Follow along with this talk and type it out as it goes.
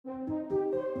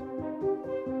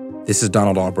This is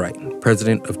Donald Albright,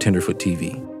 president of Tenderfoot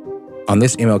TV. On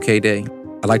this MLK Day,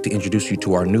 I'd like to introduce you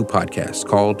to our new podcast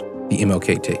called the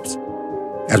MLK Tapes.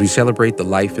 As we celebrate the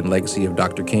life and legacy of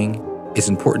Dr. King, it's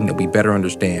important that we better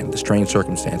understand the strange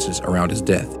circumstances around his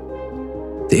death.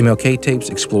 The MLK Tapes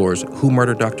explores who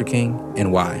murdered Dr. King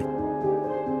and why.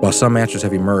 While some answers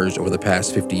have emerged over the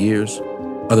past 50 years,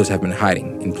 others have been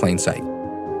hiding in plain sight.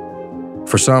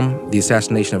 For some, the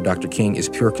assassination of Dr. King is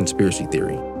pure conspiracy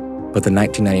theory, but the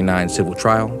 1999 civil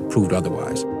trial proved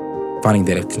otherwise, finding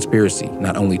that a conspiracy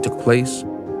not only took place,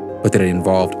 but that it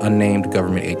involved unnamed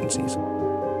government agencies.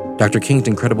 Dr. King's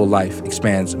incredible life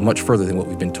expands much further than what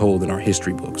we've been told in our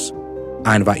history books.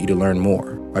 I invite you to learn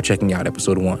more by checking out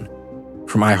episode 1.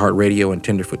 From iHeartRadio and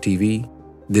Tenderfoot TV,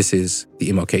 this is the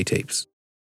MLK Tapes.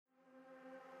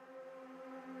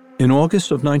 In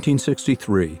August of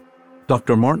 1963,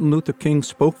 Dr. Martin Luther King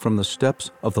spoke from the steps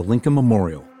of the Lincoln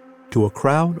Memorial to a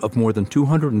crowd of more than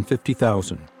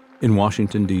 250,000 in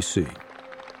Washington, D.C.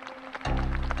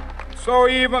 So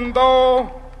even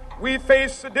though we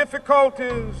face the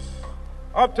difficulties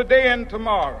of today and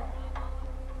tomorrow,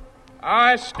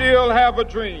 I still have a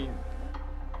dream.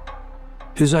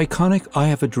 His iconic I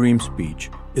Have a Dream speech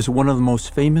is one of the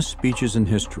most famous speeches in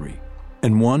history,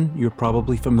 and one you're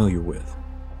probably familiar with.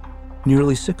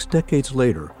 Nearly 6 decades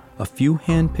later, a few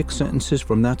hand-picked sentences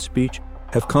from that speech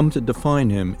have come to define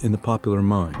him in the popular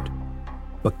mind.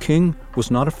 But King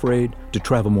was not afraid to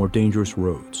travel more dangerous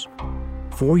roads.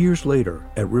 4 years later,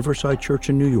 at Riverside Church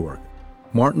in New York,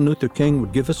 Martin Luther King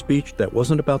would give a speech that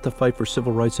wasn't about the fight for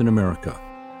civil rights in America.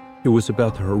 It was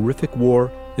about the horrific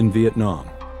war in Vietnam,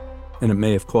 and it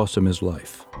may have cost him his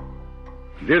life.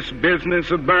 This business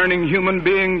of burning human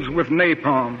beings with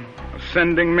napalm,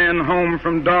 sending men home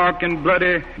from dark and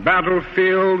bloody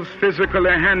battlefields,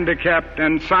 physically handicapped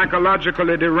and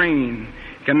psychologically deranged,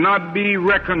 cannot be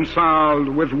reconciled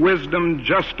with wisdom,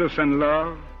 justice, and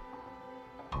love.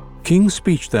 King's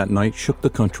speech that night shook the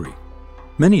country.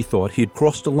 Many thought he had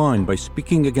crossed a line by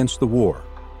speaking against the war.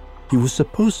 He was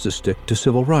supposed to stick to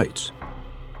civil rights.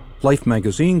 Life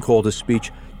magazine called his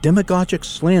speech demagogic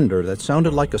slander that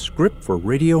sounded like a script for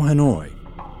Radio Hanoi,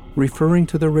 referring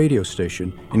to the radio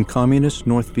station in communist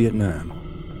North Vietnam.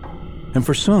 And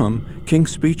for some, King's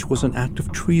speech was an act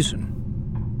of treason.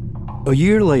 A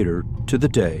year later, to the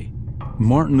day,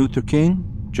 Martin Luther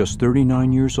King, just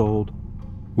 39 years old,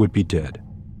 would be dead.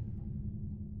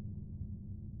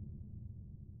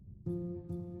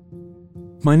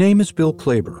 My name is Bill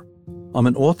Klaber. I'm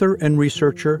an author and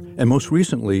researcher, and most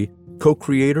recently,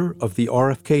 co-creator of the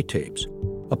RFK Tapes,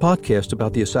 a podcast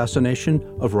about the assassination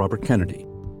of Robert Kennedy.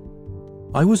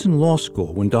 I was in law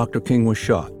school when Dr. King was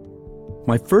shot.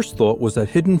 My first thought was that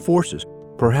hidden forces,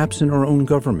 perhaps in our own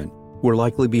government, were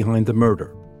likely behind the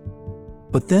murder.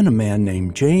 But then a man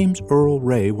named James Earl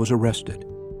Ray was arrested.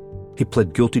 He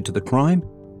pled guilty to the crime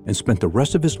and spent the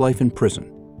rest of his life in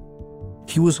prison.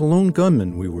 He was a lone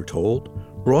gunman, we were told,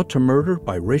 brought to murder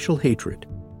by racial hatred.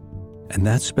 And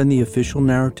that's been the official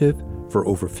narrative for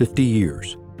over 50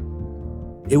 years.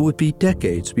 It would be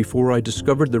decades before I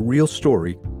discovered the real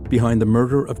story behind the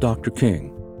murder of Dr.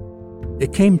 King.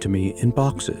 It came to me in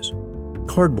boxes,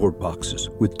 cardboard boxes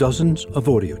with dozens of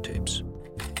audio tapes.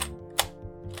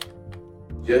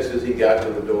 Just as he got to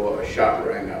the door, a shot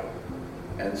rang out,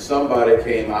 and somebody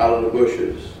came out of the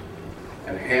bushes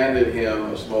and handed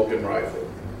him a smoking rifle.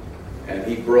 And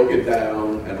he broke it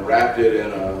down and wrapped it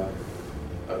in a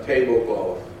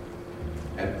tablecloth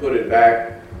and put it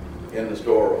back in the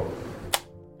storeroom.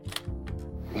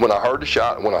 When I heard the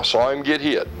shot, when I saw him get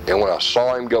hit, and when I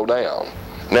saw him go down,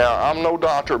 now I'm no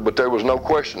doctor, but there was no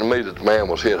question to me that the man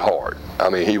was hit hard. I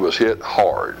mean, he was hit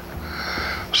hard.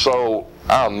 So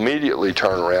I immediately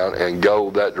turned around and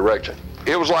go that direction.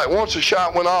 It was like once the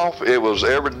shot went off, it was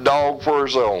every dog for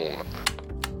his own.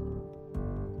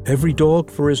 Every dog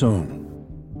for his own.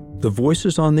 The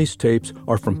voices on these tapes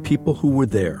are from people who were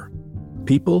there.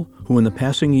 People who in the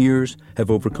passing years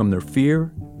have overcome their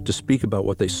fear to speak about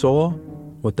what they saw,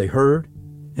 what they heard,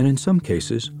 and in some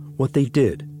cases, what they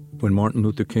did when Martin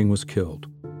Luther King was killed.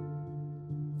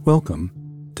 Welcome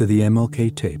to the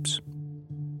MLK Tapes.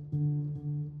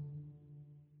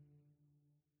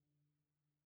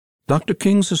 Dr.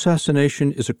 King's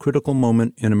assassination is a critical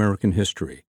moment in American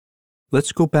history.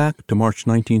 Let's go back to March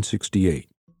 1968.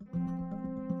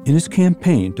 In his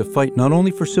campaign to fight not only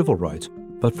for civil rights,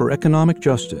 but for economic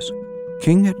justice,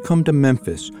 King had come to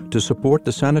Memphis to support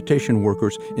the sanitation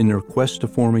workers in their quest to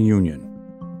form a union.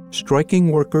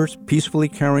 Striking workers peacefully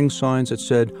carrying signs that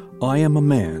said, "I am a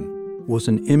man," was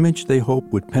an image they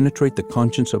hoped would penetrate the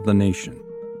conscience of the nation.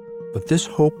 But this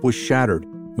hope was shattered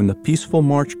when the peaceful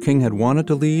march King had wanted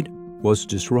to lead was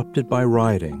disrupted by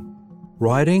rioting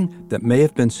that may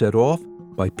have been set off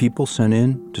by people sent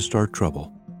in to start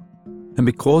trouble. And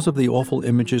because of the awful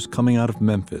images coming out of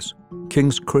Memphis,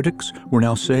 King's critics were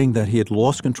now saying that he had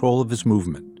lost control of his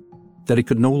movement, that he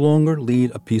could no longer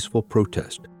lead a peaceful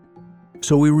protest.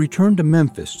 So he returned to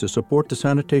Memphis to support the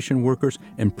sanitation workers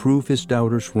and prove his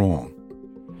doubters wrong.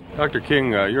 Dr.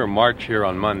 King, your march here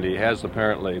on Monday has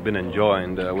apparently been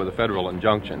enjoined with a federal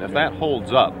injunction. If that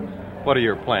holds up, what are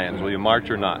your plans? Will you march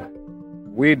or not?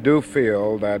 We do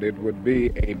feel that it would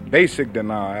be a basic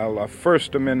denial of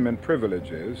First Amendment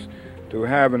privileges to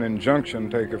have an injunction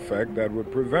take effect that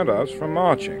would prevent us from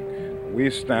marching. We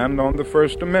stand on the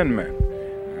First Amendment.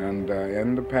 And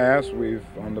in the past, we've,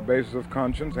 on the basis of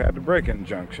conscience, had to break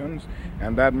injunctions,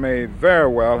 and that may very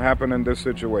well happen in this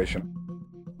situation.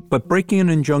 But breaking an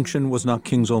injunction was not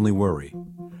King's only worry.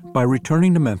 By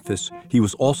returning to Memphis, he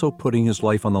was also putting his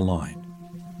life on the line,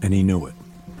 and he knew it.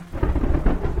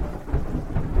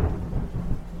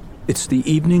 It's the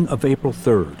evening of April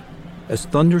 3rd. As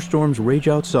thunderstorms rage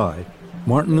outside,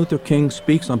 Martin Luther King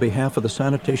speaks on behalf of the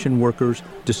sanitation workers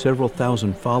to several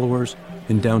thousand followers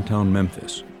in downtown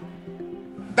Memphis.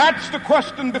 That's the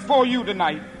question before you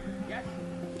tonight.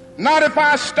 Not if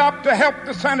I stop to help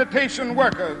the sanitation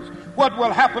workers, what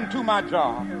will happen to my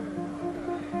job?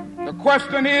 The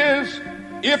question is,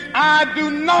 if I do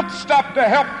not stop to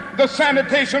help the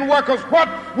sanitation workers, what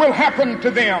will happen to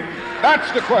them?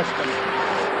 That's the question.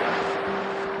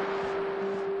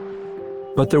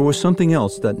 But there was something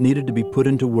else that needed to be put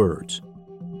into words.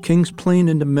 King's plane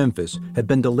into Memphis had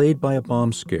been delayed by a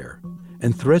bomb scare,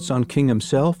 and threats on King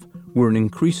himself were an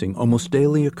increasing, almost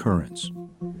daily occurrence.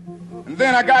 And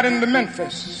then I got into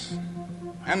Memphis,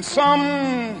 and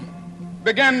some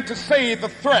began to say the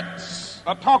threats,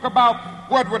 or talk about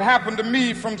what would happen to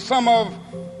me from some of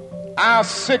our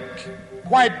sick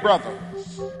white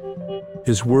brothers.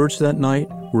 His words that night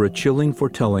were a chilling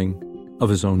foretelling of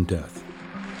his own death.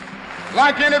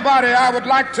 Like anybody, I would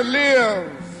like to live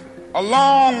a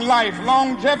long life.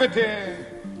 Longevity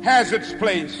has its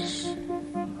place.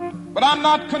 But I'm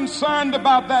not concerned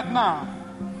about that now.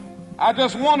 I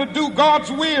just want to do God's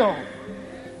will.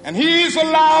 And He's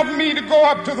allowed me to go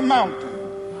up to the mountain.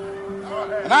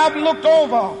 And I've looked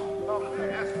over,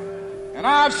 and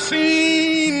I've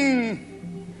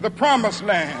seen the promised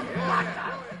land.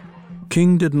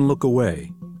 King didn't look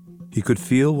away. He could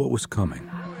feel what was coming.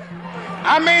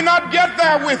 I may not get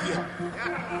there with you,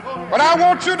 but I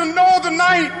want you to know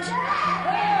tonight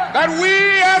that we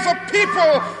as a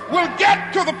people will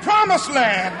get to the promised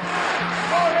land.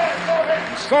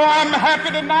 So I'm happy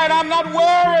tonight. I'm not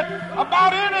worried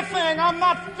about anything. I'm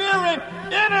not fearing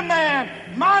any man.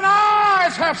 Mine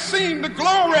eyes have seen the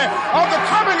glory of the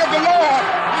coming of the Lord.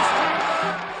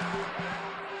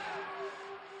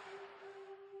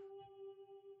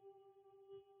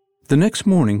 The next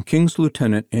morning, King's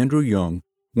lieutenant, Andrew Young,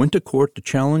 went to court to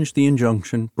challenge the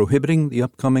injunction prohibiting the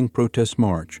upcoming protest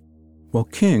march, while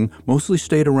King mostly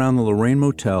stayed around the Lorraine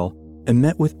Motel and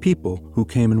met with people who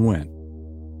came and went.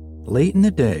 Late in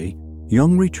the day,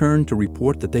 Young returned to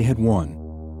report that they had won.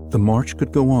 The march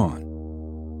could go on.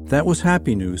 That was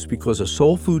happy news because a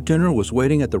soul food dinner was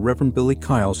waiting at the Reverend Billy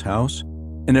Kyle's house,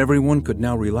 and everyone could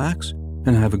now relax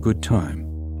and have a good time.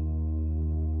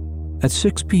 At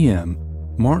 6 p.m.,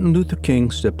 Martin Luther King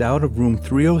stepped out of room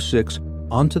 306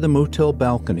 onto the motel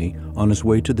balcony on his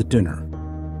way to the dinner.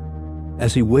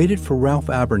 As he waited for Ralph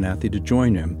Abernathy to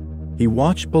join him, he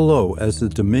watched below as the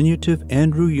diminutive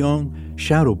Andrew Young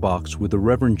shadowboxed with the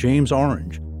Reverend James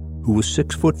Orange, who was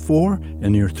 6'4"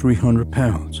 and near 300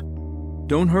 pounds.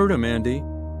 "Don't hurt him, Andy,"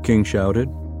 King shouted.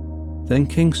 Then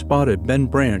King spotted Ben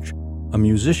Branch, a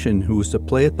musician who was to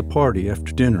play at the party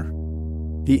after dinner.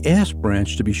 He asked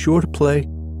Branch to be sure to play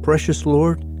 "Precious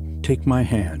Lord, Take My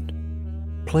Hand."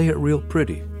 "Play it real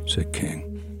pretty," said King.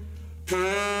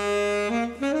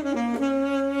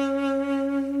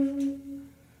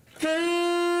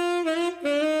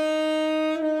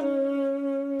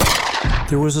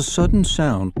 There was a sudden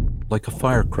sound like a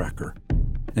firecracker,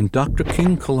 and Dr.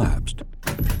 King collapsed.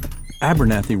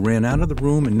 Abernathy ran out of the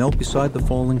room and knelt beside the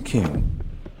fallen King.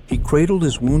 He cradled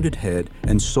his wounded head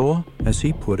and saw, as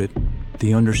he put it,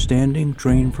 the understanding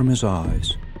drain from his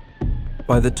eyes.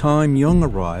 By the time Young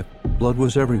arrived, blood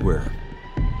was everywhere.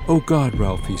 "Oh God,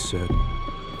 Ralph," he said,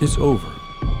 "it's over."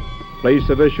 Police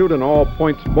have issued an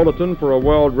all-points bulletin for a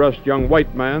well-dressed young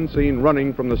white man seen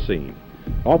running from the scene.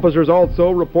 Officers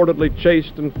also reportedly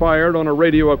chased and fired on a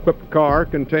radio-equipped car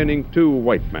containing 2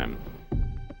 white men.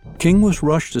 King was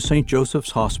rushed to St.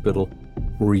 Joseph's Hospital,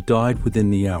 where he died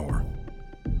within the hour.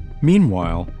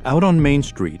 Meanwhile, out on Main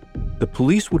Street, the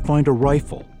police would find a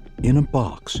rifle in a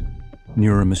box,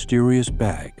 near a mysterious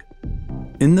bag.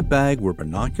 In the bag were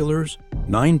binoculars,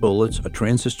 9 bullets, a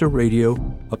transistor radio,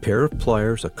 a pair of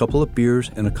pliers, a couple of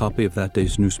beers, and a copy of that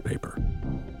day's newspaper.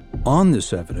 On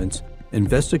this evidence,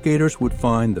 investigators would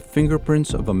find the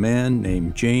fingerprints of a man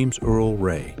named James Earl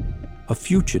Ray, a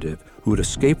fugitive who had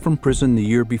escaped from prison the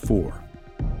year before.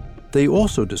 They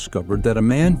also discovered that a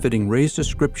man fitting Ray's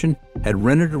description had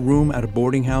rented a room at a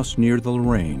boarding house near the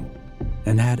Lorraine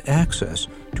and had access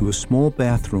to a small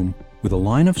bathroom with a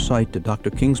line of sight to Dr.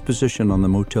 King's position on the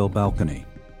motel balcony.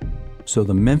 So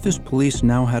the Memphis police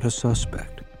now had a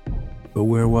suspect. But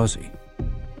where was he?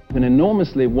 An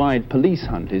enormously wide police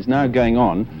hunt is now going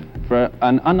on for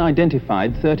an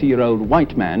unidentified 30-year-old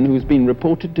white man who's been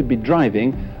reported to be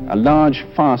driving a large,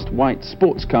 fast white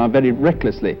sports car very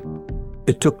recklessly.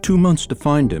 It took 2 months to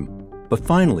find him, but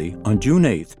finally, on June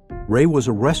 8th, Ray was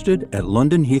arrested at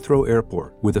London Heathrow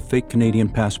Airport with a fake Canadian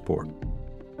passport.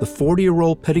 The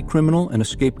 40-year-old petty criminal and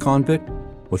escaped convict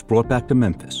was brought back to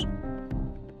Memphis.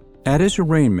 At his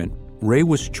arraignment, Ray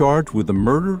was charged with the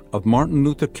murder of Martin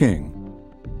Luther King.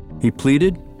 He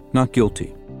pleaded not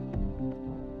guilty.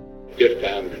 This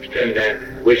time, the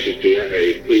defendant wishes to enter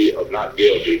a plea of not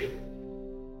guilty.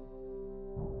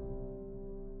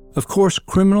 Of course,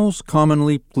 criminals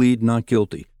commonly plead not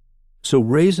guilty, so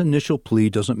Ray's initial plea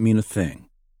doesn't mean a thing.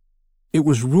 It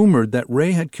was rumored that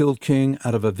Ray had killed King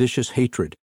out of a vicious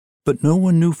hatred, but no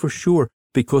one knew for sure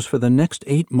because for the next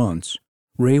 8 months,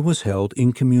 Ray was held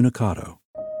incommunicado.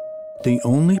 The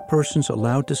only persons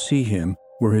allowed to see him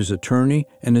were his attorney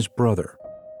and his brother.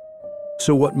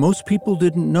 So what most people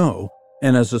didn't know,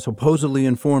 and as a supposedly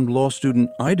informed law student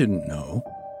I didn't know,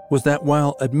 was that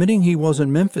while admitting he was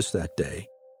in Memphis that day,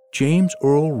 James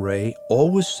Earl Ray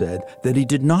always said that he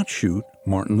did not shoot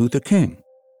Martin Luther King.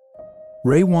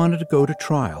 Ray wanted to go to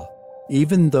trial,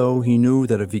 even though he knew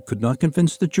that if he could not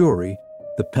convince the jury,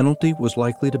 the penalty was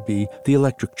likely to be the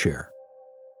electric chair.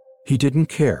 He didn't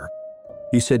care.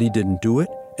 He said he didn't do it,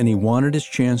 and he wanted his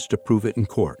chance to prove it in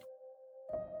court.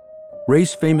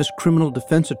 Ray's famous criminal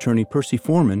defense attorney, Percy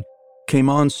Foreman, came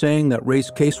on saying that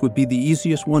Ray's case would be the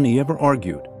easiest one he ever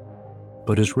argued.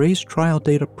 But as Ray's trial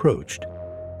date approached,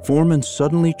 Foreman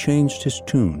suddenly changed his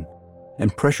tune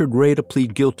and pressured Ray to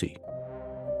plead guilty,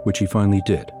 which he finally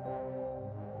did.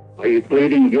 Are you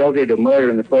pleading guilty to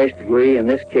murder in the first degree in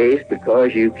this case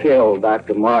because you killed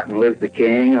Dr. Martin Luther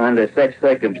King under such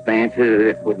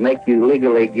circumstances that would make you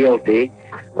legally guilty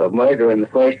of murder in the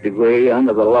first degree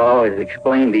under the law as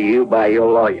explained to you by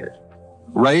your lawyers?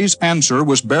 Ray's answer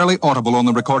was barely audible on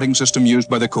the recording system used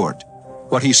by the court.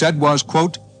 What he said was,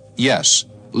 quote, yes,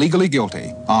 legally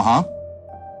guilty,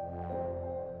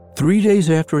 3 days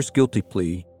after his guilty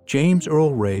plea, James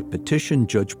Earl Ray petitioned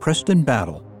Judge Preston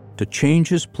Battle to change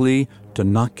his plea to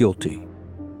not guilty.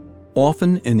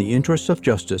 Often, in the interests of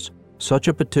justice, such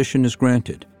a petition is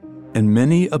granted, and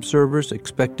many observers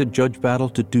expected Judge Battle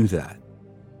to do that.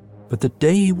 But the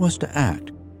day he was to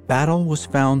act, Battle was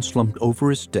found slumped over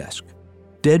his desk,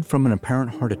 dead from an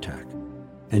apparent heart attack,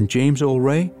 and James Earl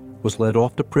Ray was led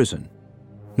off to prison.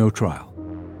 No trial.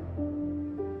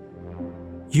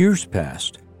 Years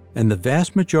passed, and the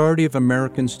vast majority of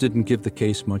Americans didn't give the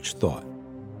case much thought.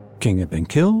 King had been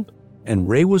killed, and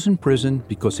Ray was in prison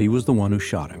because he was the one who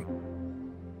shot him.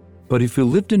 But if you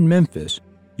lived in Memphis,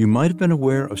 you might have been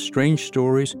aware of strange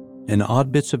stories and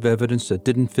odd bits of evidence that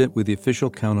didn't fit with the official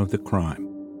count of the crime.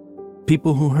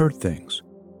 People who heard things,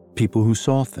 people who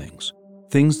saw things,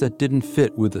 things that didn't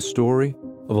fit with the story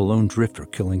of a lone drifter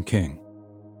killing King.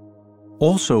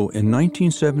 Also, in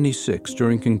 1976,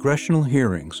 during congressional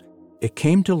hearings, it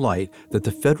came to light that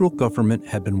the federal government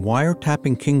had been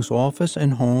wiretapping King's office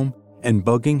and home and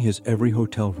bugging his every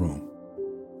hotel room.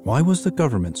 Why was the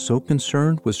government so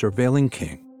concerned with surveilling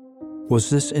King? Was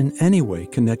this in any way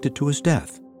connected to his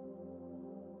death?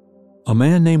 A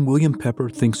man named William Pepper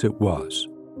thinks it was.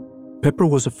 Pepper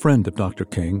was a friend of Dr.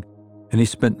 King, and he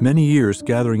spent many years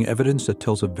gathering evidence that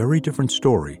tells a very different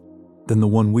story than the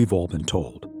one we've all been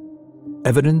told.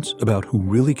 Evidence about who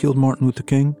really killed Martin Luther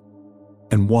King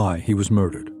and why he was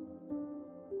murdered.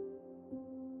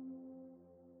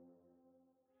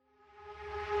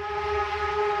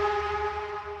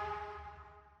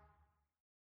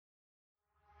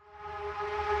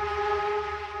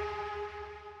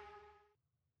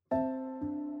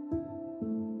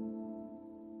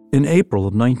 In April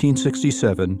of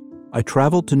 1967, I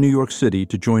traveled to New York City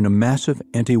to join a massive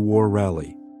anti-war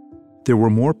rally. There were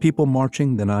more people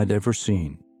marching than I'd ever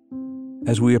seen.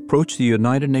 As we approached the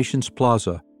United Nations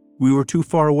Plaza, we were too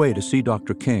far away to see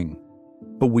Dr. King,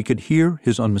 but we could hear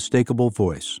his unmistakable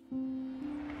voice.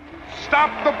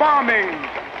 Stop the bombing!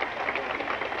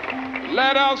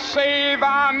 Let us save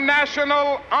our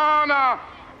national honor.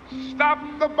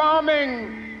 Stop the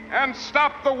bombing and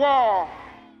stop the war.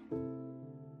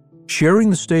 Sharing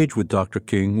the stage with Dr.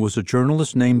 King was a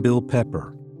journalist named Bill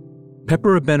Pepper.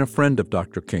 Pepper had been a friend of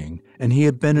Dr. King, and he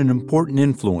had been an important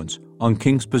influence on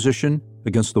King's position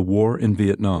against the war in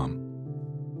Vietnam.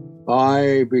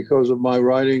 I, because of my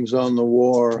writings on the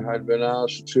war, had been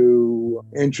asked to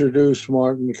introduce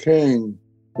Martin King,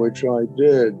 which I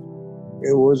did.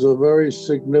 It was a very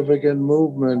significant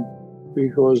movement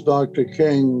because Dr.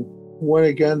 King went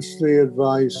against the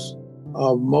advice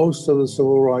of most of the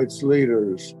civil rights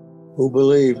leaders who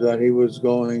believed that he was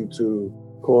going to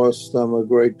cost them a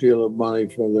great deal of money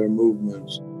for their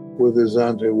movements with his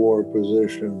anti-war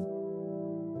position.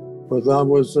 But that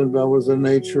was the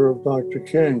nature of Dr.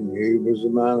 King. He was a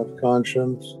man of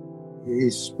conscience. He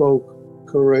spoke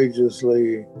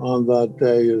courageously on that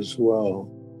day as well.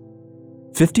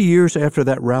 50 years after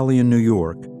that rally in New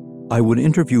York, I would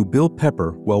interview Bill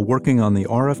Pepper while working on the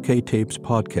RFK Tapes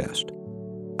podcast.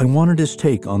 I wanted his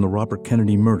take on the Robert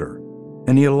Kennedy murder,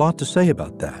 and he had a lot to say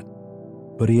about that.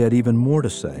 But he had even more to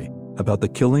say about the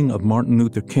killing of Martin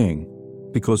Luther King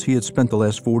because he had spent the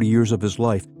last 40 years of his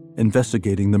life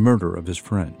investigating the murder of his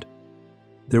friend.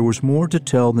 There was more to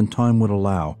tell than time would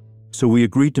allow, so we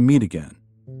agreed to meet again.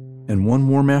 And one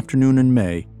warm afternoon in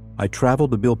May, I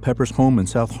traveled to Bill Pepper's home in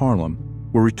South Harlem,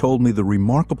 where he told me the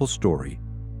remarkable story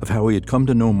of how he had come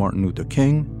to know Martin Luther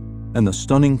King and the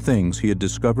stunning things he had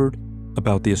discovered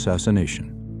about the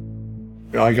assassination.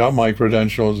 I got my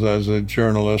credentials as a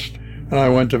journalist, and I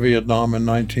went to Vietnam in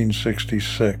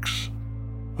 1966.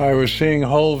 I was seeing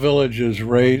whole villages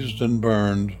razed and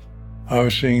burned. I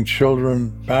was seeing children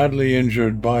badly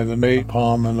injured by the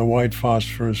napalm and the white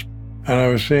phosphorus, and I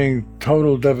was seeing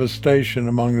total devastation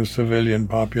among the civilian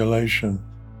population.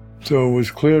 So it was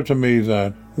clear to me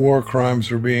that war crimes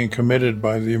were being committed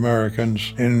by the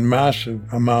Americans in massive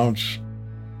amounts.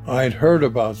 I'd heard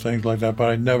about things like that, but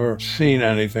I'd never seen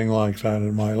anything like that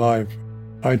in my life.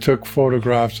 I took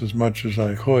photographs as much as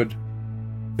I could.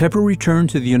 Pepper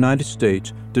returned to the United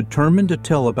States determined to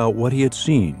tell about what he had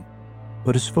seen,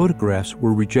 but his photographs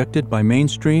were rejected by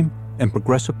mainstream and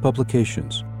progressive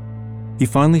publications. He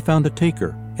finally found a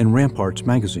taker in Ramparts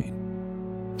magazine.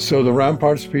 So the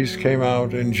Ramparts piece came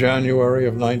out in January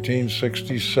of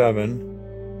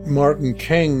 1967. Martin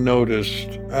King noticed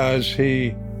as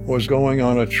he was going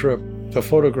on a trip, the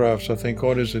photographs, I think,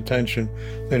 caught his attention.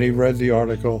 Then he read the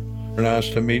article and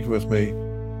asked to meet with me.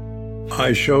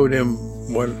 I showed him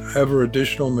whatever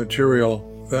additional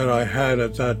material that I had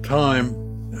at that time,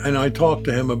 and I talked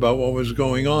to him about what was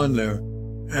going on there,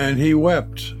 and he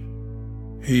wept.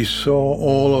 He saw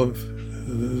all of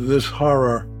this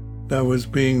horror that was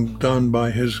being done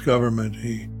by his government.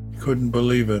 He couldn't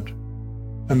believe it.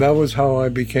 And that was how I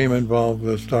became involved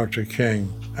with Dr. King.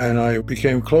 And I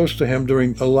became close to him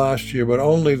during the last year, but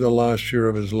only the last year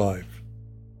of his life.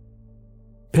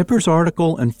 Pepper's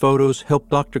article and photos helped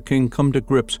Dr. King come to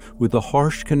grips with the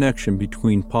harsh connection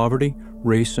between poverty,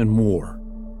 race, and war.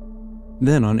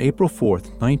 Then on April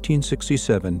 4th,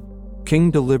 1967,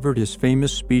 King delivered his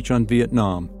famous speech on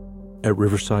Vietnam at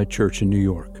Riverside Church in New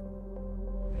York.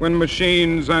 When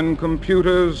machines and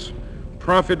computers,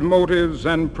 profit motives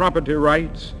and property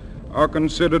rights are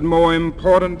considered more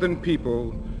important than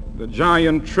people, the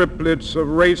giant triplets of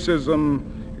racism,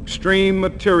 extreme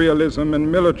materialism,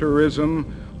 and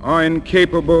militarism are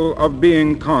incapable of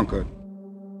being conquered.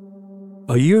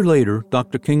 A year later,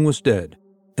 Dr. King was dead,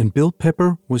 and Bill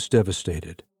Pepper was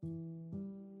devastated.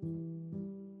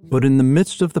 But in the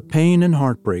midst of the pain and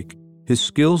heartbreak, his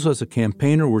skills as a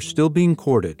campaigner were still being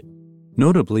courted,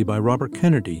 notably by Robert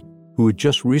Kennedy, who had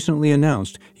just recently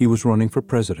announced he was running for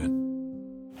president.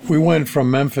 We went from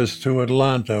Memphis to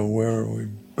Atlanta, where we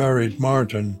buried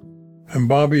Martin, and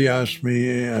Bobby asked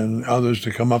me and others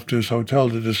to come up to his hotel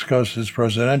to discuss his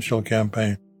presidential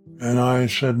campaign. And I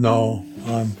said, no,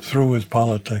 I'm through with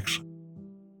politics.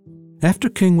 After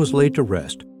King was laid to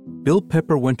rest, Bill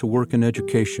Pepper went to work in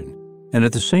education and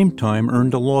at the same time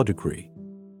earned a law degree.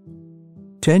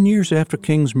 10 years after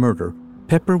King's murder,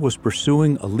 Pepper was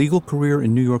pursuing a legal career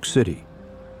in New York City.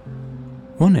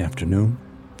 One afternoon,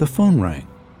 the phone rang.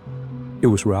 It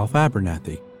was Ralph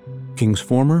Abernathy, King's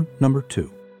former number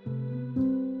 2.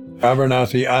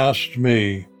 Abernathy asked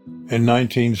me in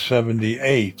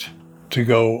 1978 to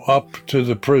go up to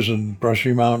the prison,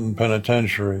 Brushy Mountain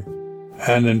Penitentiary,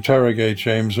 and interrogate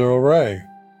James Earl Ray.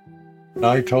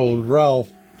 I told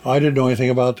Ralph I didn't know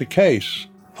anything about the case.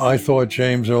 I thought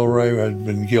James Earl Ray had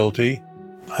been guilty,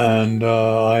 and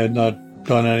I had not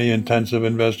done any intensive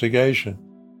investigation.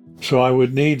 So I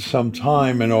would need some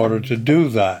time in order to do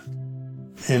that.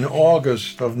 In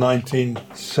August of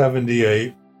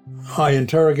 1978, I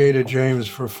interrogated James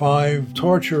for 5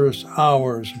 torturous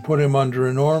hours and put him under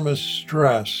enormous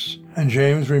stress. And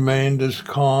James remained as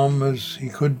calm as he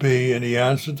could be, and he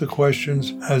answered the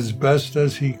questions as best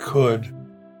as he could.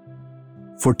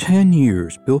 For 10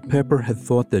 years, Bill Pepper had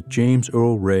thought that James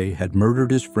Earl Ray had murdered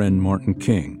his friend Martin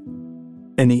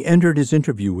King, and he entered his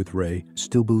interview with Ray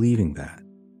still believing that.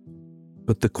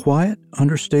 But the quiet,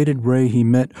 understated Ray he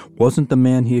met wasn't the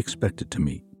man he expected to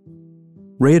meet.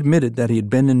 Ray admitted that he had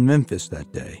been in Memphis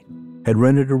that day, had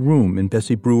rented a room in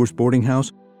Bessie Brewer's boarding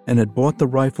house, and had bought the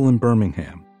rifle in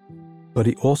Birmingham. But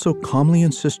he also calmly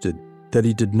insisted that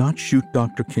he did not shoot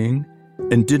Dr. King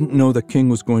and didn't know that King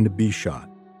was going to be shot.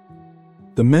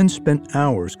 The men spent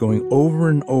hours going over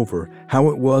and over how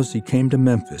it was he came to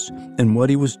Memphis and what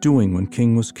he was doing when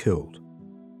King was killed.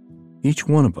 Each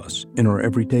one of us, in our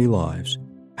everyday lives,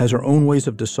 has our own ways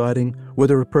of deciding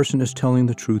whether a person is telling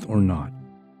the truth or not.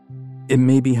 It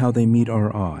may be how they meet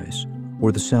our eyes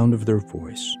or the sound of their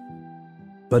voice.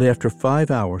 But after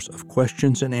 5 hours of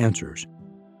questions and answers,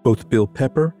 both Bill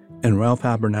Pepper and Ralph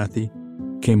Abernathy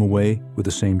came away with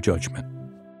the same judgment.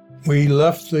 We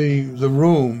left the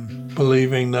room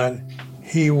believing that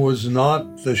he was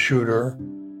not the shooter,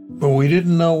 but we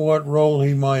didn't know what role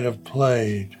he might have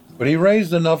played. But he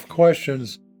raised enough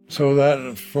questions so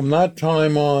that from that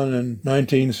time on in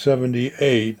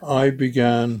 1978, I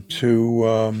began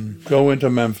to go into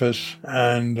Memphis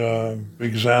and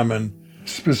examine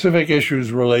specific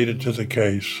issues related to the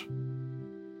case.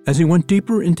 As he went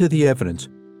deeper into the evidence,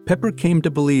 Pepper came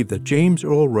to believe that James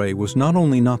Earl Ray was not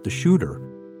only not the shooter,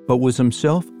 but was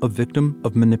himself a victim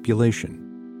of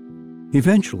manipulation.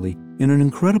 Eventually, in an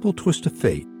incredible twist of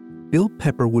fate, Bill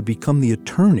Pepper would become the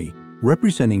attorney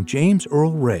representing James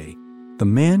Earl Ray, the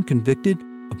man convicted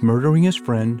of murdering his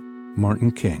friend,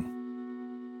 Martin King.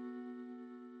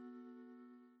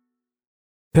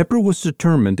 Pepper was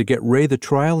determined to get Ray the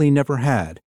trial he never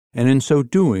had, and in so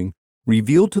doing,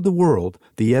 revealed to the world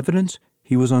the evidence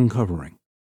he was uncovering.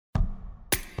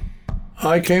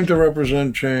 I came to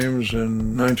represent James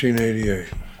in 1988.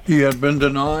 He had been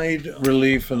denied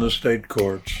relief in the state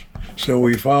courts, so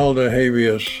we filed a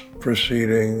habeas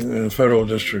proceeding in the federal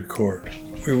district court.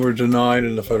 We were denied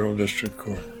in the federal district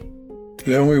court.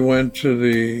 Then we went to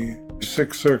the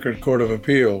Sixth Circuit Court of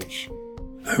Appeals,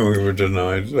 and we were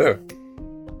denied there.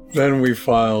 Then we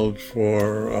filed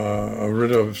for a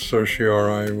writ of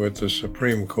certiorari with the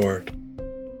Supreme Court.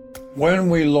 When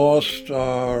we lost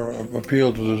our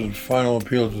final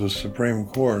appeal to the Supreme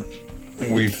Court,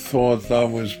 we thought that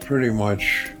was pretty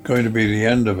much going to be the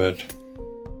end of it.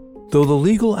 Though the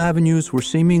legal avenues were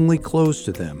seemingly closed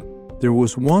to them, there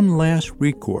was one last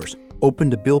recourse open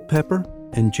to Bill Pepper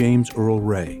and James Earl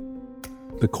Ray: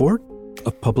 the court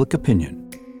of public opinion.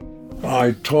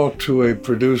 I talked to a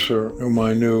producer whom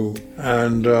I knew,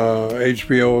 and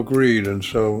HBO agreed, and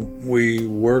so we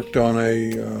worked on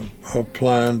a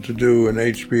plan to do an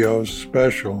HBO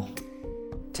special.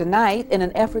 Tonight, in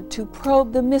an effort to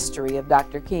probe the mystery of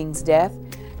Dr. King's death,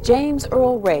 James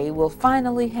Earl Ray will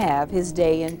finally have his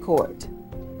day in court.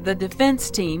 The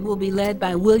defense team will be led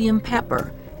by William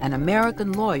Pepper, an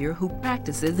American lawyer who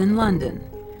practices in London.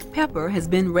 Pepper has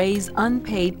been Ray's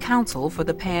unpaid counsel for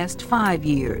the past 5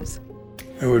 years.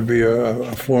 It would be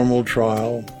a formal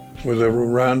trial with a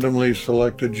randomly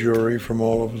selected jury from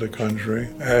all over the country,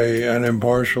 an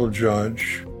impartial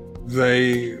judge.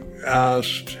 They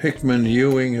asked Hickman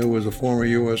Ewing, who was a former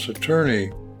U.S.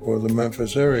 attorney for the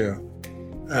Memphis area,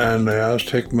 and they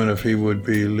asked Hickman if he would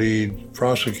be lead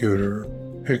prosecutor.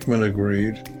 Hickman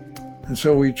agreed. And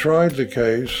so we tried the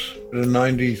case in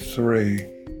 '93.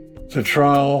 The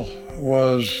trial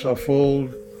was a full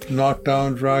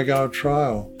knockdown, drag-out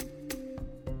trial.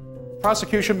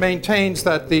 Prosecution maintains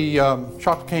that the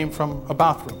shot came from a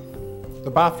bathroom,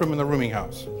 the bathroom in the rooming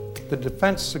house. The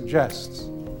defense suggests,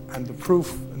 and the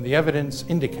proof and the evidence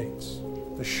indicates,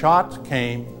 the shot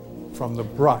came from the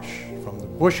brush, from the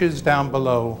bushes down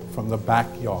below, from the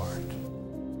backyard.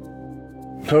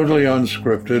 Totally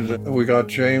unscripted. We got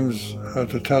James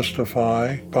to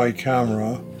testify by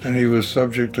camera, and he was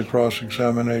subject to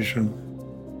cross-examination.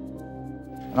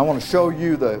 And I want to show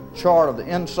you the chart of the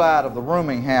inside of the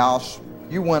rooming house.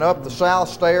 You went up the south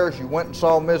stairs, you went and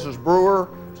saw Mrs. Brewer,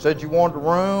 said you wanted a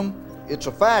room. It's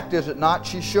a fact, is it not?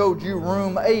 She showed you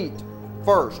room 8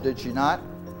 first, did she not?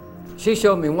 She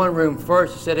showed me one room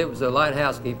first. She said it was a light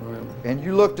housekeeping room. And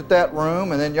you looked at that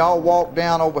room, and then y'all walked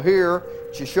down over here.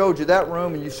 She showed you that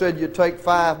room, and you said you'd take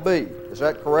 5B. Is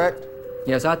that correct?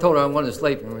 Yes, I told her I wanted a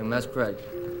sleeping room. That's correct.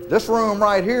 This room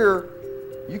right here,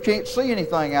 you can't see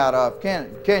anything out of, can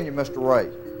you, Mr. Ray?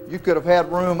 You could have had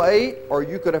room 8 or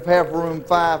you could have had room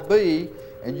 5B,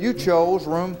 and you chose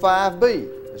room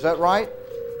 5B. Is that right?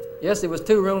 Yes, there was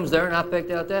 2 rooms there, and I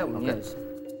picked out that one, Okay. yes.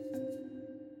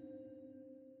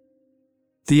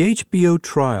 The HBO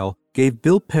trial gave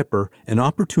Bill Pepper an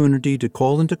opportunity to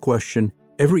call into question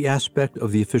every aspect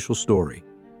of the official story.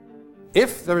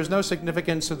 If there is no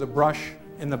significance to the brush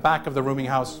in the back of the rooming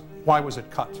house, why was it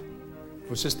cut?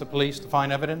 To assist the police to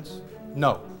find evidence?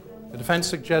 No. The defense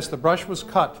suggests the brush was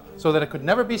cut so that it could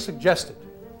never be suggested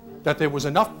that there was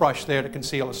enough brush there to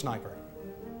conceal a sniper.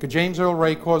 Could James Earl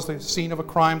Ray cause the scene of a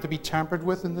crime to be tampered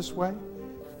with in this way?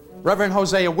 Reverend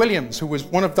Hosea Williams, who was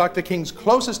one of Dr. King's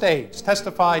closest aides,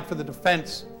 testified for the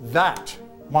defense that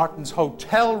Martin's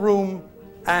hotel room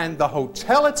and the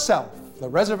hotel itself, the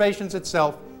reservations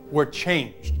itself, were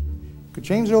changed. Could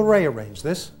James Earl Ray arrange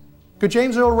this? Could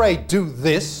James Earl Ray do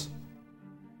this?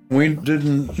 We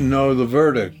didn't know the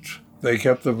verdict. They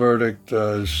kept the verdict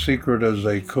as secret as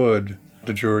they could.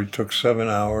 The jury took 7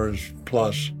 hours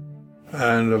plus.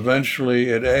 And eventually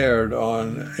it aired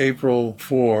on April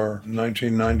 4,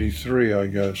 1993, I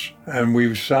guess. And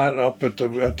we sat up at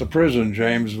the prison.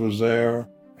 James was there.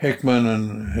 Hickman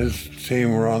and his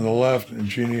team were on the left, and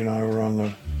Jeannie and I were on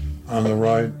the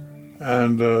right.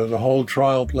 And the whole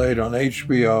trial played on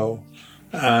HBO,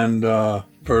 and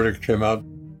verdict came out.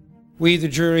 We, the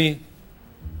jury,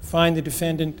 find the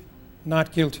defendant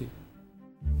not guilty.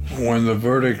 When the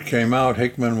verdict came out,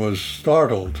 Hickman was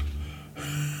startled.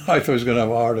 I thought he was going to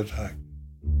have a heart attack.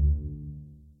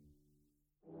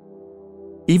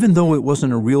 Even though it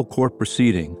wasn't a real court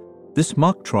proceeding, this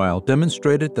mock trial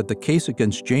demonstrated that the case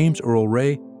against James Earl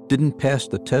Ray didn't pass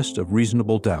the test of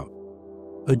reasonable doubt.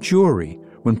 A jury,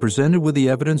 when presented with the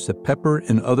evidence that Pepper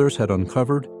and others had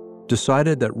uncovered,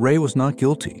 decided that Ray was not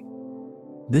guilty.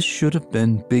 This should have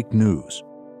been big news,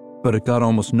 but it got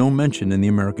almost no mention in the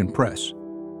American press.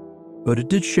 But it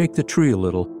did shake the tree a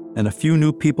little, and a few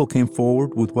new people came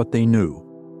forward with what they knew.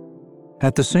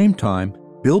 At the same time,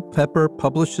 Bill Pepper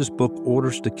published his book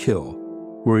Orders to Kill,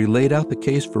 where he laid out the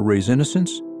case for Ray's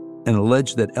innocence and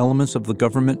alleged that elements of the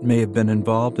government may have been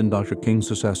involved in Dr.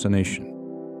 King's assassination.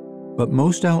 But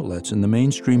most outlets in the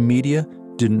mainstream media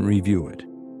didn't review it.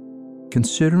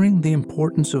 Considering the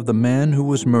importance of the man who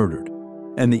was murdered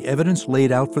and the evidence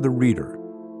laid out for the reader,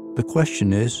 the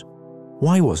question is,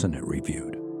 why wasn't it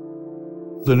reviewed?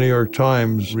 The New York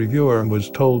Times reviewer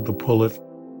was told to pull it,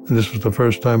 and this was the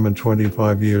first time in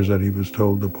 25 years that he was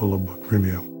told to pull a book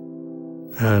review.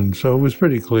 And so it was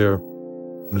pretty clear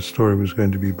the story was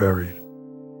going to be buried.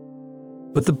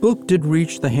 But the book did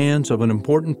reach the hands of an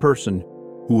important person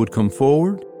who would come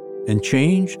forward and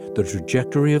change the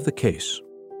trajectory of the case.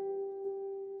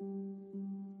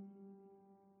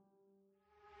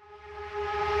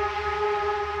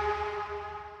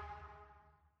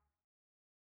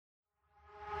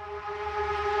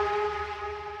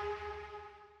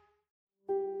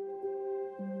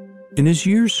 In his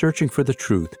years searching for the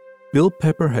truth, Bill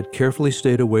Pepper had carefully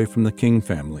stayed away from the King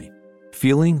family,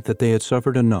 feeling that they had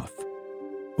suffered enough.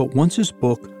 But once his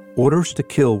book, Orders to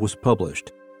Kill, was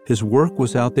published, his work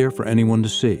was out there for anyone to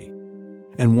see.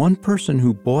 And one person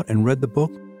who bought and read the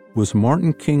book was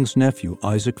Martin King's nephew,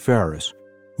 Isaac Farris,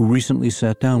 who recently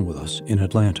sat down with us in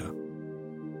Atlanta.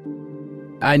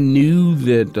 I knew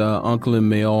that Uncle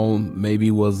Emil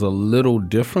maybe was a little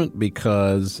different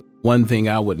because one thing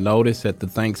I would notice at the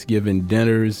Thanksgiving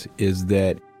dinners is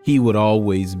that he would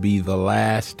always be the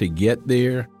last to get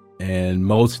there, and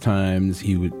most times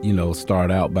he would,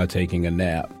 start out by taking a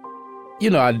nap.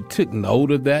 I took note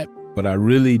of that, but I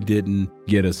really didn't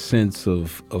get a sense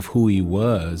of who he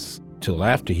was till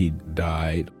after he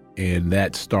died, and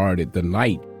that started the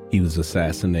night he was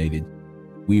assassinated.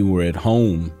 We were at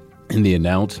home, and the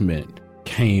announcement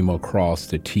came across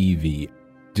the TV.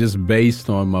 Just based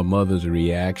on my mother's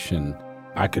reaction,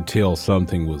 I could tell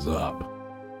something was up.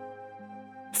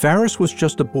 Farris was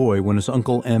just a boy when his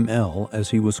uncle ML, as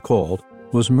he was called,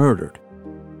 was murdered.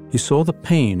 He saw the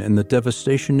pain and the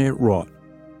devastation it wrought,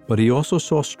 but he also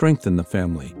saw strength in the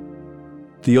family.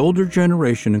 The older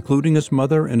generation, including his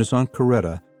mother and his Aunt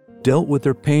Coretta, dealt with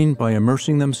their pain by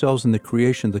immersing themselves in the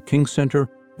creation of the King Center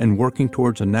and working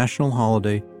towards a national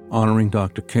holiday honoring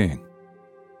Dr. King.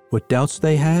 What doubts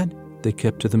they had, they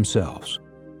kept to themselves.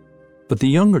 But the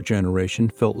younger generation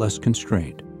felt less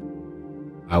constrained.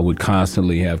 I would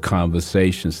constantly have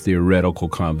conversations, theoretical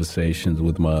conversations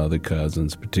with my other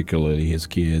cousins, particularly his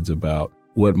kids, about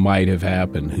what might have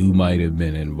happened, who might have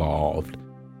been involved.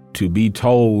 To be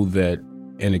told that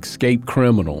an escaped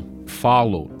criminal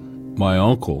followed my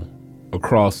uncle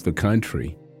across the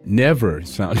country never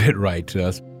sounded right to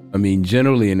us. I mean,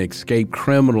 generally an escaped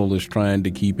criminal is trying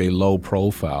to keep a low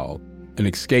profile. An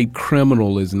escaped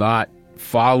criminal is not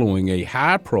following a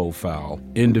high-profile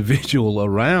individual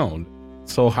around.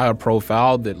 So high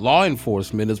profile that law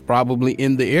enforcement is probably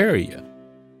in the area.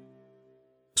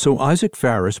 So Isaac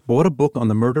Farris bought a book on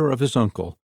the murder of his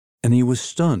uncle, and he was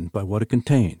stunned by what it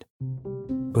contained.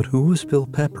 But who was Bill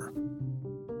Pepper?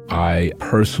 I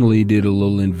personally did a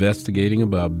little investigating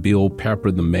about Bill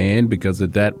Pepper, the man, because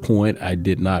at that point I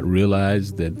did not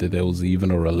realize that there was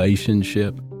even a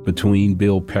relationship between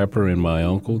Bill Pepper and my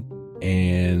uncle.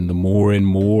 And the more and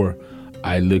more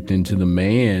I looked into the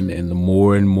man, and the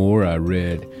more and more I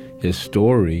read his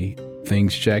story,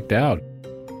 things checked out.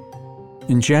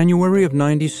 In January of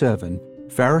 '97,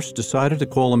 Farris decided to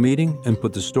call a meeting and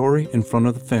put the story in front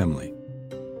of the family.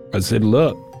 I said,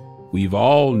 look, we've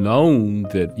all known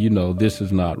that, this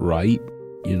is not right.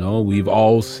 We've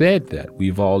all said that.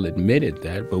 We've all admitted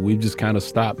that, but we've just kind of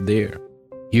stopped there.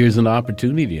 Here's an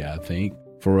opportunity, I think,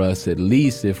 for us, at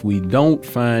least if we don't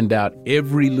find out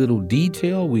every little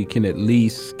detail, we can at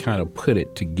least kind of put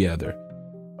it together.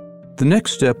 The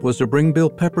next step was to bring Bill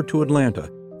Pepper to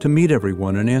Atlanta to meet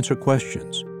everyone and answer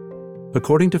questions.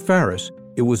 According to Farris,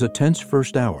 it was a tense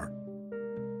first hour.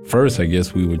 First, I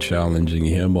guess we were challenging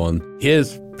him on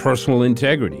his personal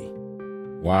integrity.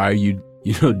 Why are you,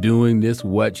 doing this?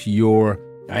 What's your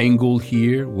angle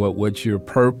here? What's your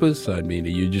purpose? I mean, are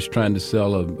you just trying to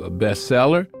sell a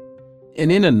bestseller?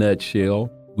 And in a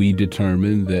nutshell, we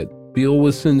determined that Bill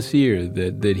was sincere,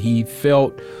 that he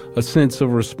felt a sense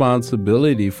of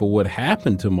responsibility for what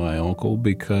happened to my uncle,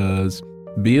 because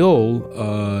Bill,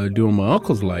 during my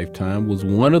uncle's lifetime, was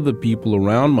one of the people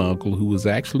around my uncle who was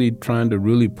actually trying to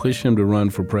really push him to run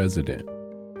for president.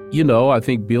 I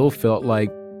think Bill felt like,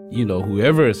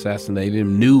 whoever assassinated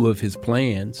him knew of his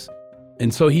plans.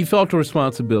 And so he felt a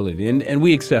responsibility, and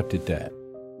we accepted that.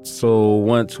 So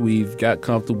once we've got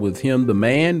comfortable with him, the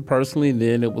man, personally,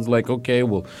 then it was like, okay,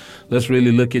 well, let's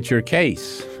really look at your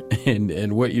case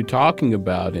and what you're talking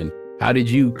about, and how did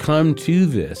you come to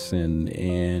this,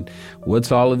 and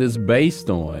what's all of this based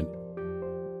on?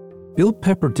 Bill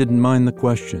Pepper didn't mind the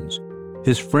questions.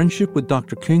 His friendship with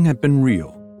Dr. King had been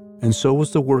real, and so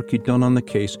was the work he'd done on the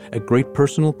case at great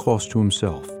personal cost to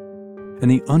himself.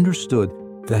 And he understood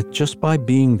that just by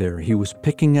being there, he was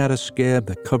picking at a scab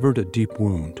that covered a deep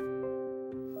wound.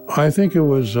 I think it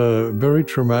was very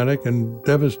traumatic and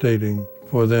devastating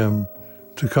for them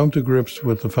to come to grips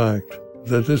with the fact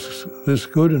that this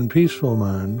good and peaceful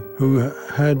man, who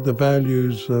had the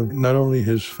values of not only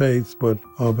his faith but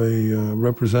of a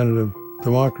representative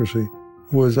democracy,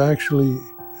 was actually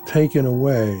taken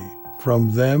away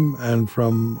from them and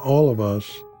from all of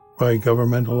us by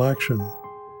governmental action.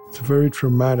 It's a very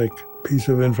traumatic piece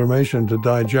of information to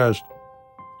digest.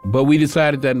 But we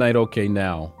decided that night, okay,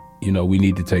 now, we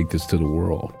need to take this to the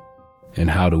world. And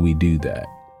how do we do that?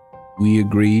 We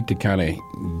agreed to kind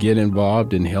of get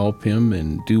involved and help him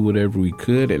and do whatever we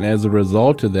could. And as a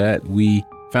result of that, we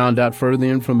found out further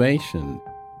information.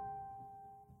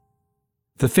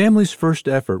 The family's first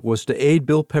effort was to aid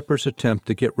Bill Pepper's attempt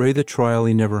to get Ray the trial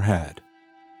he never had.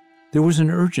 There was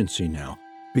an urgency now,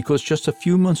 because just a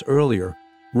few months earlier,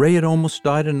 Ray had almost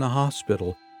died in the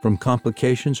hospital from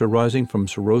complications arising from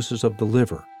cirrhosis of the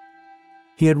liver.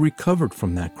 He had recovered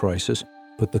from that crisis,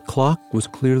 but the clock was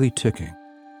clearly ticking.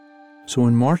 So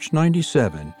in March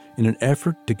 '97, in an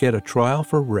effort to get a trial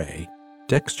for Ray,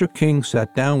 Dexter King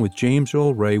sat down with James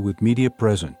Earl Ray with media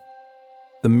present.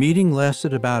 The meeting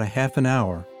lasted about a half an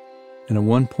hour, and at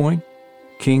one point,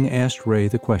 King asked Ray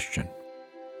the question.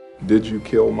 Did you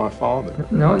kill my father?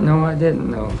 No, I didn't,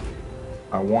 no.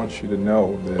 I want you to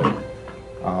know that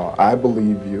I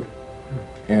believe you,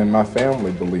 and my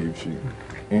family believes you,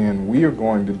 and we are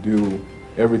going to do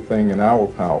everything in our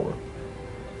power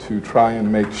to try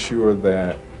and make sure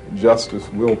that justice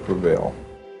will prevail.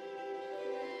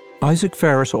 Isaac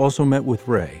Farris also met with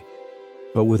Ray,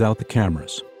 but without the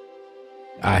cameras.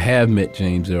 I have met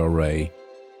James Earl Ray.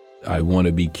 I want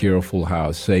to be careful how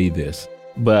I say this,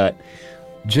 but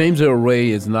James Earl Ray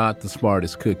is not the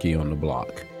smartest cookie on the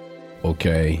block,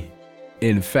 okay?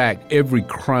 In fact, every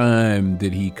crime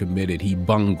that he committed, he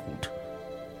bungled.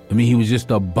 I mean, he was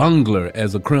just a bungler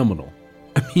as a criminal.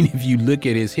 I mean, if you look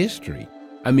at his history,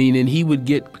 and he would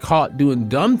get caught doing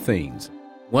dumb things.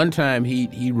 One time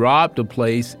he robbed a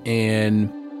place,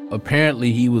 and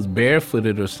apparently he was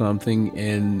barefooted or something,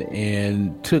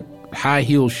 and took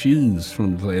high-heel shoes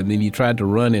from the place. And then he tried to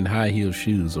run in high-heel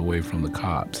shoes away from the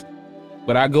cops.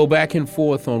 But I go back and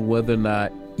forth on whether or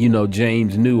not,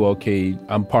 James knew, okay,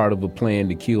 I'm part of a plan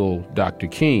to kill Dr.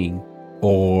 King,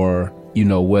 or,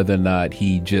 whether or not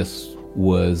he just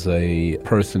was a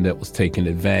person that was taken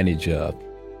advantage of.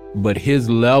 But his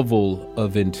level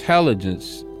of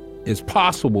intelligence, it's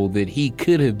possible that he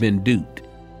could have been duped.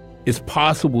 It's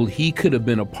possible he could have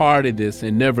been a part of this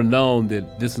and never known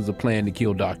that this is a plan to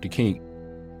kill Dr. King.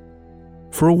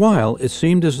 For a while, it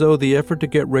seemed as though the effort to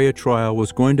get Ray a trial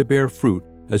was going to bear fruit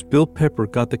as Bill Pepper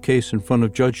got the case in front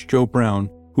of Judge Joe Brown,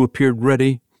 who appeared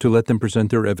ready to let them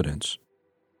present their evidence.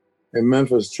 In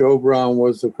Memphis, Joe Brown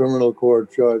was the criminal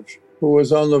court judge who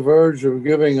was on the verge of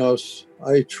giving us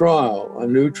a trial, a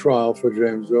new trial for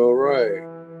James Earl Ray.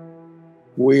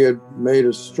 We had made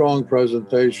a strong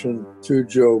presentation to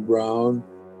Joe Brown.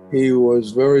 He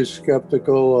was very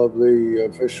skeptical of the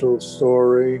official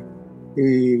story.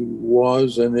 He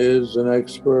was and is an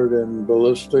expert in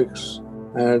ballistics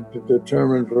and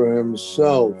determined for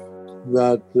himself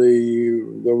that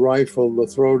the rifle, the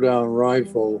throwdown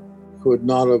rifle, could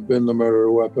not have been the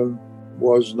murder weapon,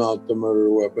 was not the murder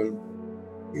weapon.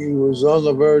 He was on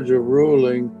the verge of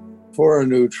ruling for a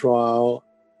new trial,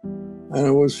 and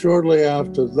it was shortly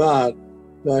after that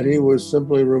that he was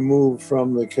simply removed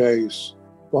from the case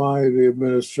by the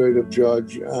administrative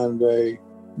judge, and a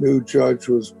new judge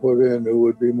was put in who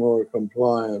would be more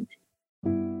compliant.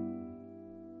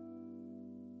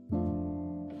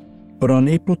 But on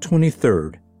April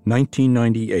 23rd,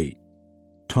 1998,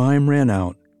 time ran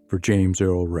out for James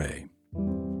Earl Ray.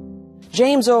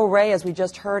 James Earl Ray, as we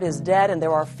just heard, is dead, and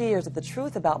there are fears that the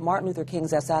truth about Martin Luther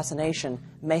King's assassination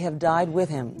may have died with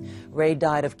him. Ray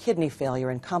died of kidney failure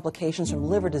and complications from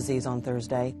liver disease on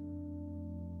Thursday.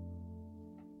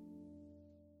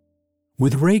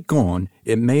 With Ray gone,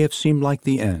 it may have seemed like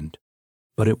the end,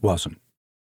 but it wasn't,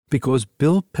 because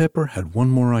Bill Pepper had one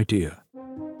more idea.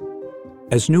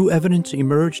 As new evidence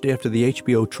emerged after the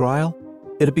HBO trial,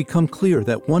 it had become clear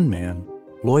that one man,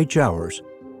 Lloyd Jowers,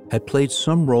 had played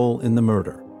some role in the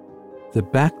murder. The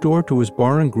back door to his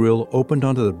bar and grill opened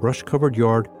onto the brush-covered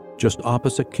yard just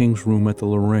opposite King's room at the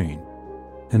Lorraine,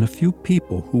 and a few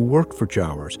people who worked for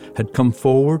Jowers had come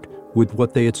forward with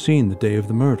what they had seen the day of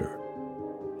the murder.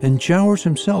 And Jowers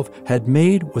himself had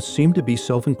made what seemed to be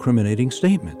self-incriminating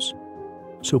statements.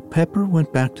 So Pepper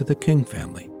went back to the King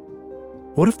family.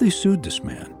 What if they sued this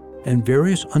man and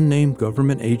various unnamed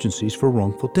government agencies for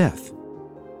wrongful death?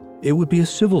 It would be a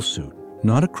civil suit,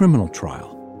 not a criminal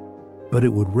trial, but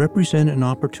it would represent an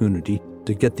opportunity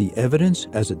to get the evidence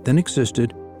as it then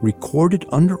existed recorded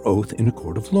under oath in a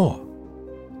court of law.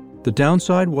 The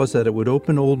downside was that it would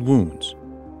open old wounds.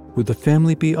 Would the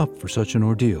family be up for such an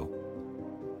ordeal?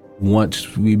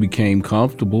 Once we became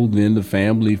comfortable, then the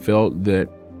family felt that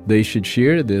they should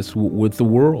share this with the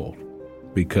world,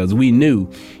 because we knew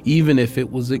even if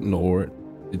it was ignored,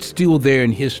 it's still there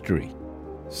in history.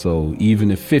 So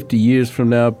even if 50 years from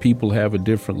now people have a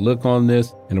different look on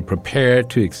this and are prepared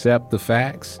to accept the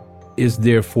facts, it's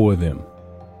there for them.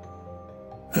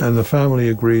 And the family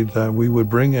agreed that we would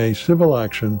bring a civil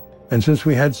action, and since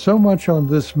we had so much on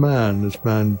this man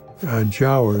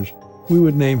Jowers, we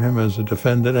would name him as a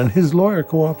defendant, and his lawyer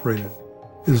cooperated.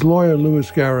 His lawyer,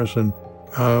 Lewis Garrison,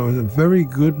 was a very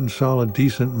good and solid,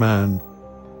 decent man,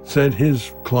 said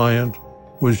his client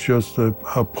was just a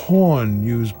pawn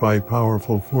used by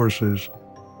powerful forces.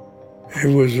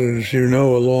 It was, as you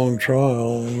know, a long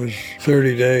trial. It was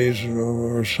 30 days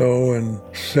or so and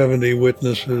 70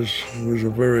 witnesses. It was a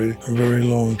very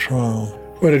long trial.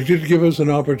 But it did give us an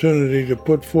opportunity to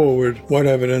put forward what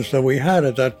evidence that we had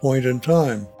at that point in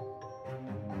time.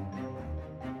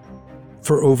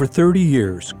 For over 30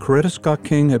 years, Coretta Scott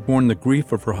King had borne the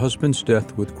grief of her husband's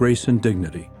death with grace and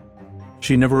dignity.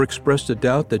 She never expressed a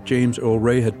doubt that James Earl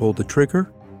Ray had pulled the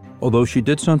trigger, although she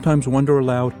did sometimes wonder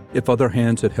aloud if other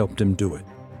hands had helped him do it.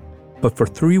 But for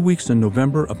 3 weeks in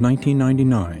November of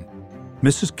 1999,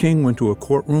 Mrs. King went to a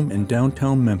courtroom in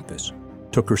downtown Memphis,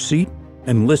 took her seat,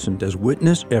 and listened as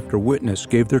witness after witness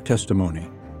gave their testimony.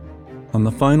 On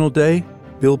the final day,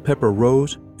 Bill Pepper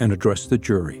rose and addressed the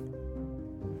jury.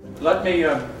 Let me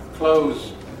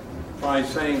close by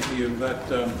saying to you that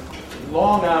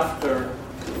long after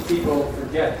people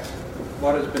forget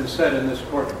what has been said in this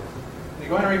courtroom, you're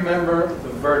going to remember the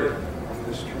verdict of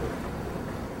this jury,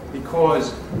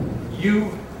 because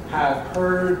you have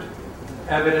heard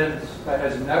evidence that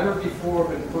has never before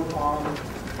been put on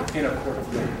in a court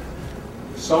of law.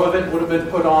 Some of it would have been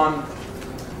put on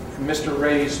in Mr.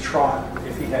 Ray's trial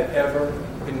if he had ever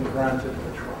been granted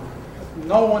a trial.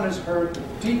 No one has heard the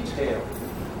detailed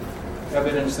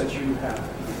evidence that you have.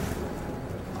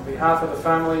 On behalf of the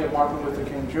family of Martin Luther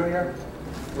King Jr.,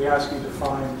 we ask you to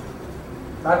find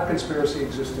that conspiracy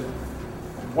existed,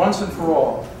 and once and for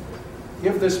all,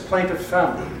 give this plaintiff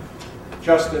family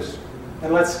justice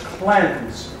and let's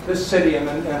cleanse this city and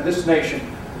this nation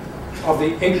of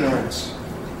the ignorance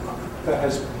that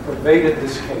has pervaded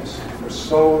this case for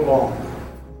so long.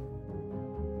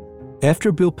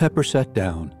 After Bill Pepper sat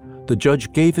down, the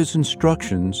judge gave his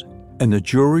instructions and the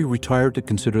jury retired to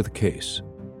consider the case.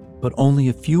 But only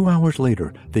a few hours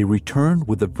later, they returned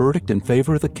with a verdict in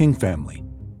favor of the King family,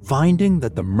 finding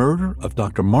that the murder of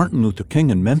Dr. Martin Luther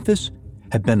King in Memphis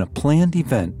had been a planned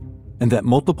event and that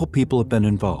multiple people had been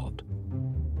involved.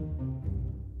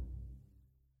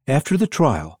 After the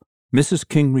trial, Mrs.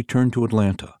 King returned to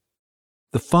Atlanta.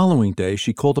 The following day,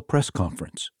 she called a press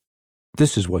conference.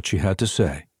 This is what she had to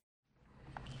say.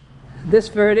 This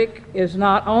verdict is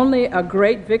not only a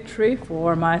great victory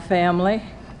for my family,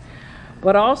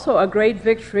 but also a great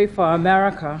victory for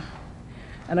America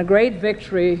and a great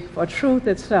victory for truth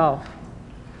itself.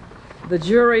 The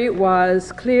jury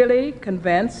was clearly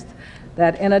convinced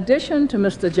that in addition to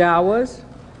Mr. Jawas,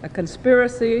 a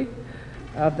conspiracy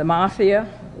of the mafia,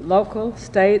 local,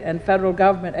 state, and federal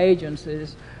government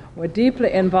agencies were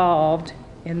deeply involved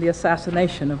in the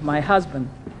assassination of my husband.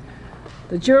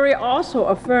 The jury also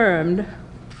affirmed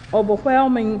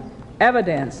overwhelming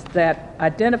evidence that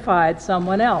identified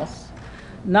someone else,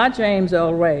 not James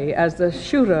Earl Ray, as the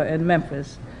shooter in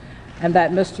Memphis, and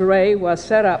that Mr. Ray was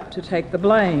set up to take the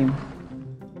blame.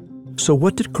 So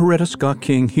what did Coretta Scott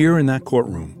King hear in that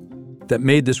courtroom that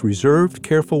made this reserved,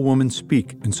 careful woman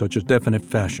speak in such a definite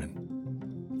fashion?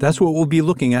 That's what we'll be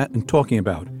looking at and talking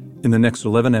about in the next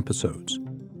 11 episodes.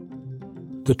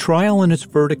 The trial and its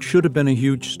verdict should have been a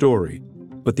huge story,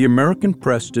 but the American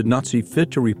press did not see fit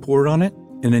to report on it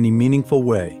in any meaningful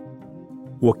way.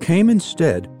 What came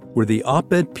instead were the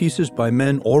op-ed pieces by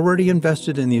men already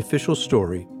invested in the official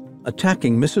story,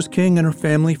 attacking Mrs. King and her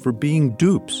family for being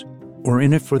dupes or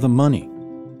in it for the money,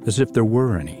 as if there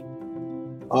were any.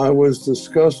 I was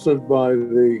disgusted by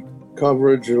the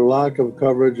coverage, or lack of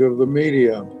coverage of the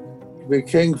media. The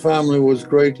King family was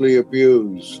greatly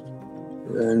abused.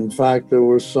 In fact, there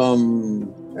were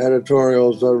some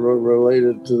editorials that were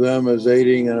related to them as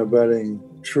aiding and abetting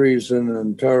treason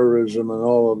and terrorism and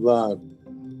all of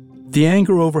that. The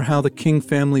anger over how the King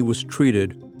family was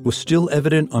treated was still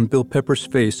evident on Bill Pepper's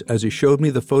face as he showed me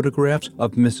the photographs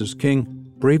of Mrs. King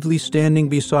bravely standing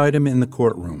beside him in the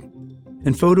courtroom,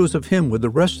 and photos of him with the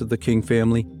rest of the King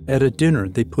family at a dinner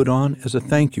they put on as a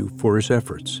thank you for his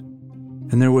efforts.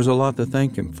 And there was a lot to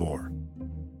thank him for.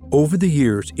 Over the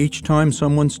years, each time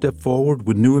someone stepped forward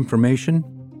with new information,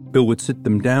 Bill would sit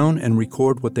them down and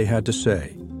record what they had to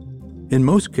say. In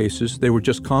most cases, they were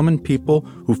just common people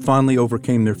who finally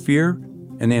overcame their fear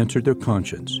and answered their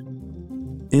conscience.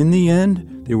 In the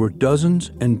end, there were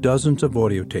dozens and dozens of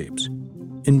audio tapes,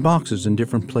 in boxes in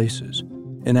different places,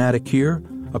 an attic here,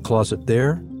 a closet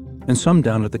there, and some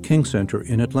down at the King Center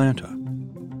in Atlanta.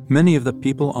 Many of the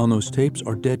people on those tapes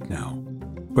are dead now,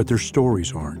 but their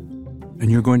stories aren't,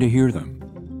 and you're going to hear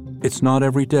them. It's not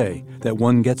every day that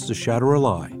one gets to shatter a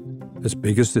lie as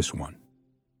big as this one.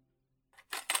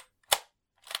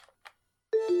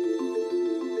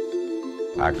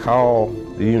 I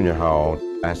called the Union Hall.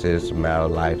 I said, it's a matter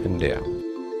of life and death.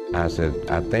 I said,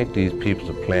 I think these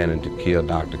people are planning to kill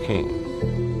Dr.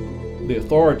 King. The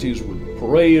authorities would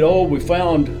parade, oh, we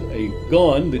found a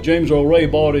gun that James Earl Ray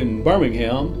bought in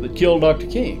Birmingham that killed Dr.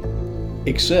 King.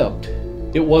 Except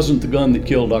it wasn't the gun that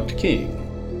killed Dr.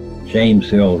 King.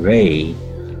 James Earl Ray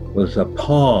was a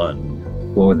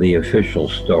pawn for the official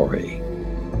story.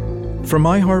 From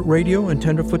iHeartRadio and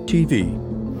Tenderfoot TV.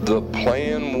 The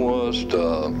plan was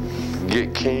to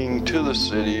get King to the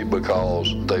city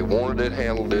because they wanted it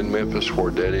handled in Memphis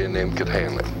where Daddy and them could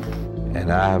handle it.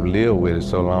 And I have lived with it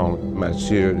so long, my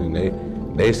children,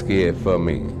 they scared for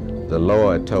me. The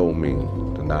Lord told me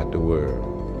to not to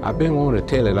worry. I've been wanting to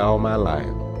tell it all my life.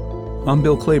 I'm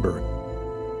Bill Klaber,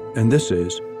 and this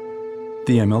is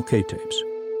the MLK Tapes.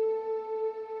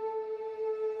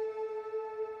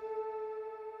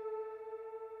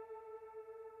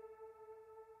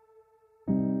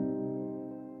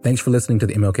 Thanks for listening to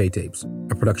the MLK Tapes,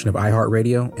 a production of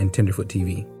iHeartRadio and Tenderfoot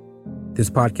TV. This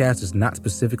podcast is not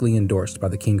specifically endorsed by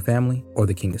the King family or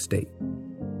the King estate.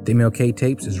 The MLK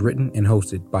Tapes is written and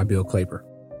hosted by Bill Klaber.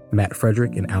 Matt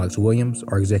Frederick and Alex Williams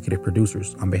are executive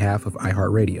producers on behalf of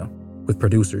iHeartRadio, with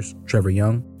producers Trevor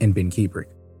Young and Ben Kubrick.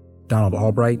 Donald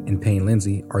Albright and Payne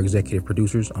Lindsay are executive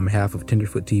producers on behalf of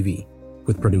Tenderfoot TV,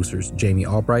 with producers Jamie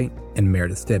Albright and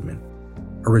Meredith Stedman.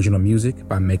 Original music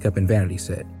by Makeup and Vanity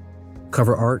Set.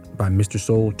 Cover art by Mr.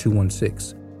 Soul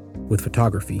 216, with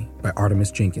photography by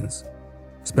Artemis Jenkins.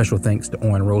 Special thanks to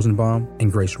Owen Rosenbaum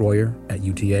and Grace Royer at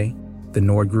UTA, the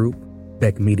Nord Group,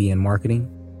 Beck Media and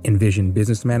Marketing, Envision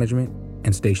Business Management,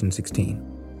 and Station 16.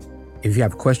 If you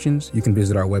have questions, you can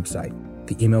visit our website,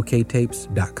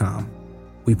 themlktapes.com.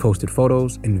 We posted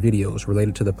photos and videos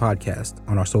related to the podcast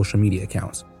on our social media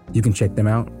accounts. You can check them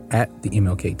out at the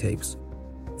MLK Tapes.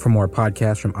 For more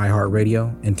podcasts from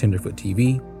iHeartRadio and Tenderfoot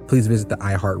TV, please visit the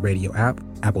iHeartRadio app,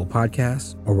 Apple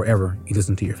Podcasts, or wherever you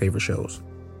listen to your favorite shows.